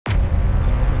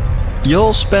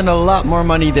You'll spend a lot more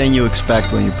money than you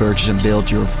expect when you purchase and build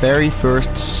your very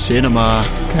first cinema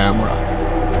camera.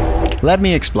 Let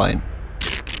me explain.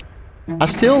 I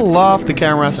still love the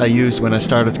cameras I used when I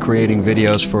started creating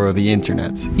videos for the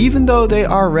internet. Even though they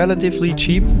are relatively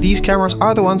cheap, these cameras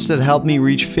are the ones that helped me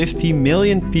reach 50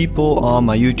 million people on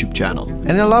my YouTube channel.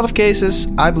 And in a lot of cases,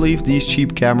 I believe these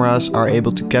cheap cameras are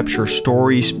able to capture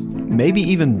stories maybe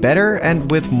even better and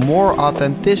with more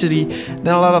authenticity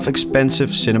than a lot of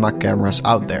expensive cinema cameras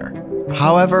out there.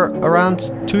 However, around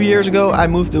 2 years ago, I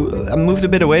moved a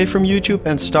bit away from YouTube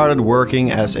and started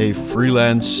working as a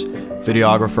freelance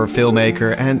videographer,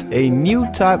 filmmaker, and a new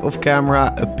type of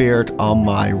camera appeared on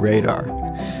my radar.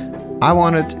 I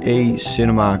wanted a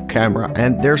cinema camera,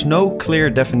 and there's no clear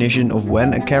definition of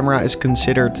when a camera is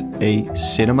considered a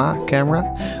cinema camera,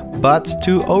 but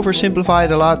to oversimplify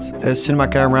it a lot, a cinema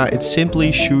camera, it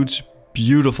simply shoots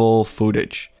beautiful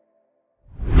footage.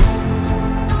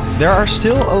 There are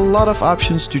still a lot of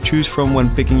options to choose from when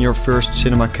picking your first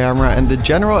cinema camera, and the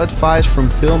general advice from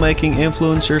filmmaking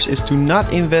influencers is to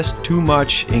not invest too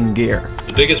much in gear.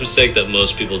 The biggest mistake that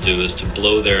most people do is to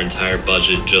blow their entire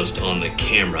budget just on the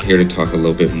camera. Here to talk a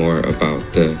little bit more about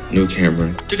the new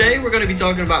camera. Today we're going to be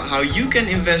talking about how you can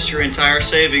invest your entire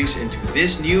savings into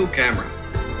this new camera.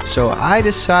 So I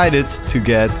decided to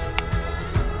get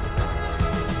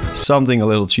something a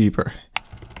little cheaper.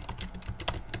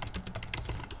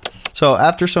 So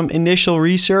after some initial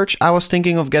research, I was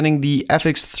thinking of getting the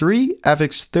FX3,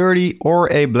 FX30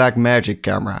 or a Blackmagic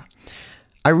camera.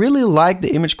 I really like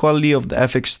the image quality of the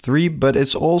FX3, but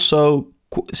it's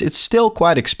still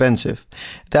quite expensive.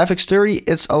 The FX30,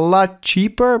 it's a lot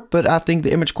cheaper, but I think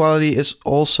the image quality is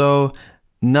also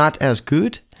not as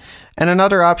good. And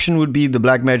another option would be the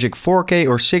Blackmagic 4K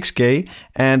or 6K,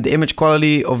 and the image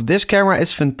quality of this camera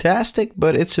is fantastic,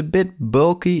 but it's a bit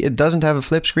bulky. It doesn't have a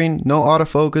flip screen, no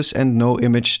autofocus and no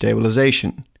image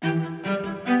stabilization.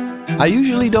 I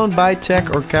usually don't buy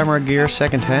tech or camera gear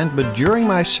secondhand, but during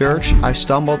my search I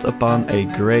stumbled upon a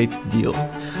great deal.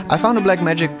 I found a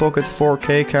Blackmagic Pocket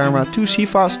 4K camera, 2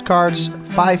 CFast cards,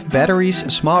 5 batteries, a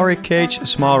small rig cage, a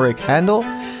small rig handle,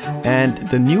 and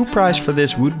the new price for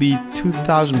this would be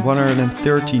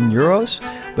 2,113 euros,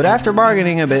 but after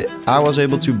bargaining a bit I was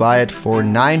able to buy it for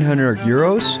 900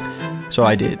 euros, so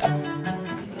I did.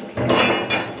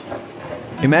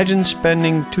 Imagine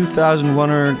spending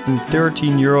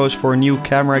 2,113 euros for new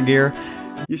camera gear.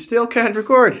 You still can't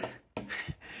record.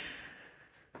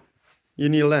 You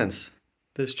need a lens.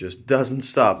 This just doesn't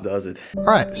stop, does it?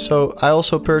 Alright, so I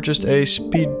also purchased a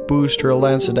speed booster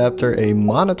lens adapter, a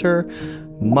monitor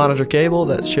cable,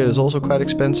 that shit is also quite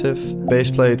expensive,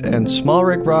 baseplate and small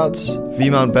rig rods,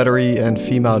 V-mount battery and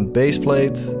V-mount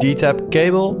baseplate, D-tap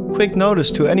cable. Quick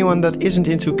notice to anyone that isn't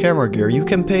into camera gear, you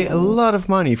can pay a lot of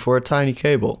money for a tiny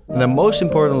cable. And then most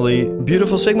importantly,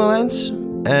 beautiful Sigma lens.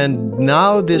 And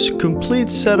now this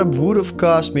complete setup would have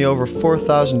cost me over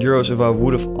 4,000 euros if I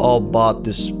would have all bought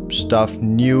this stuff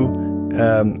new.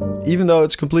 Even though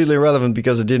it's completely irrelevant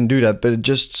because I didn't do that, but it's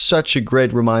just such a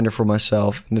great reminder for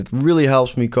myself, and it really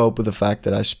helps me cope with the fact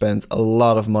that I spent a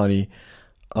lot of money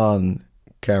on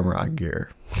camera gear.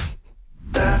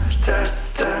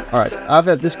 Alright, I've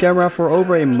had this camera for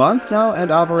over a month now,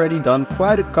 and I've already done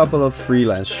quite a couple of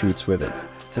freelance shoots with it.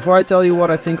 Before I tell you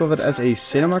what I think of it as a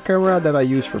cinema camera that I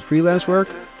use for freelance work,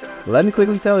 let me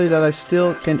quickly tell you that I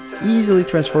still can easily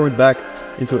transform it back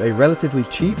into a relatively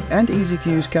cheap and easy to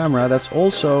use camera that's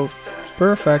also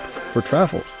perfect for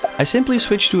travel. I simply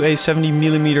switched to a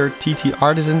 70mm TT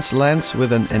Artisans lens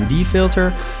with an ND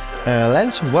filter.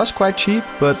 Lens was quite cheap,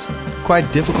 but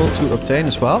quite difficult to obtain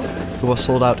as well. It was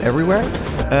sold out everywhere.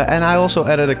 And I also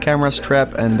added a camera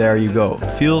strap, and there you go.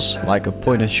 Feels like a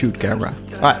point and shoot camera.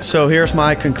 Alright, so here's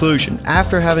my conclusion.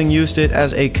 After having used it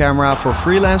as a camera for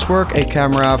freelance work, a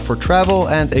camera for travel,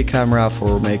 and a camera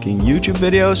for making YouTube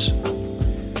videos,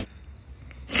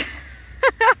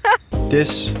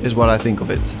 this is what I think of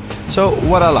it. So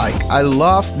what I like. I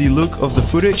love the look of the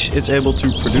footage it's able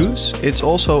to produce. It's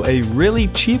also a really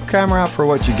cheap camera for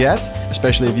what you get,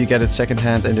 especially if you get it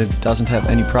secondhand and it doesn't have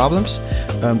any problems.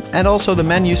 And also the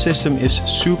menu system is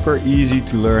super easy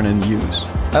to learn and use.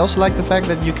 I also like the fact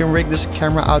that you can rig this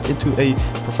camera out into a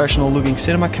professional looking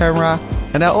cinema camera,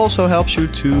 and that also helps you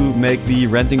to make the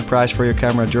renting price for your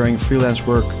camera during freelance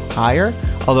work higher,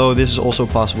 although this is also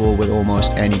possible with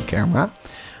almost any camera.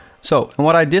 So, and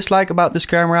what I dislike about this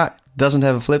camera, doesn't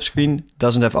have a flip screen,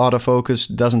 doesn't have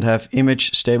autofocus, doesn't have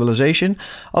image stabilization.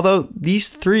 Although these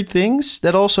three things,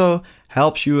 that also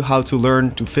helps you how to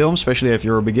learn to film, especially if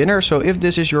you're a beginner. So if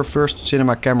this is your first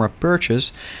cinema camera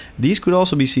purchase, these could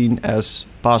also be seen as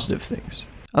positive things.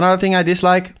 Another thing I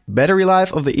dislike, battery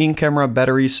life of the in-camera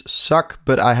batteries suck,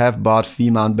 but I have bought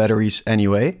V-mount batteries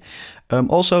anyway.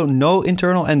 Also, no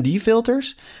internal ND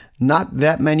filters. Not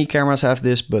that many cameras have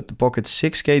this, but the Pocket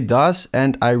 6K does,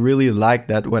 and I really like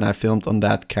that when I filmed on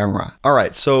that camera.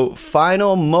 Alright, so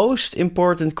final, most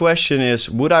important question is,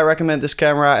 would I recommend this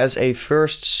camera as a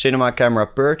first cinema camera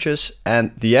purchase?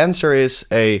 And the answer is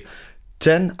a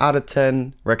 10 out of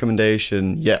 10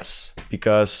 recommendation, yes.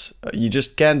 Because you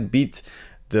just can't beat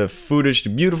the footage, the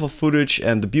beautiful footage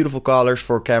and the beautiful colors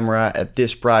for a camera at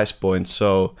this price point.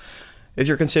 So if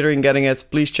you're considering getting it,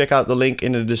 please check out the link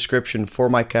in the description for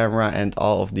my camera and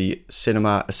all of the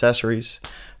cinema accessories.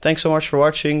 Thanks so much for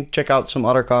watching. Check out some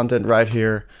other content right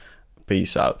here.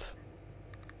 Peace out.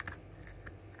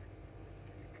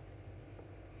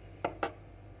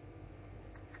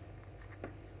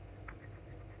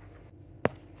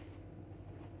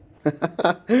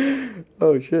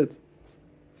 Oh shit.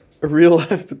 A real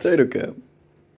life potato cam.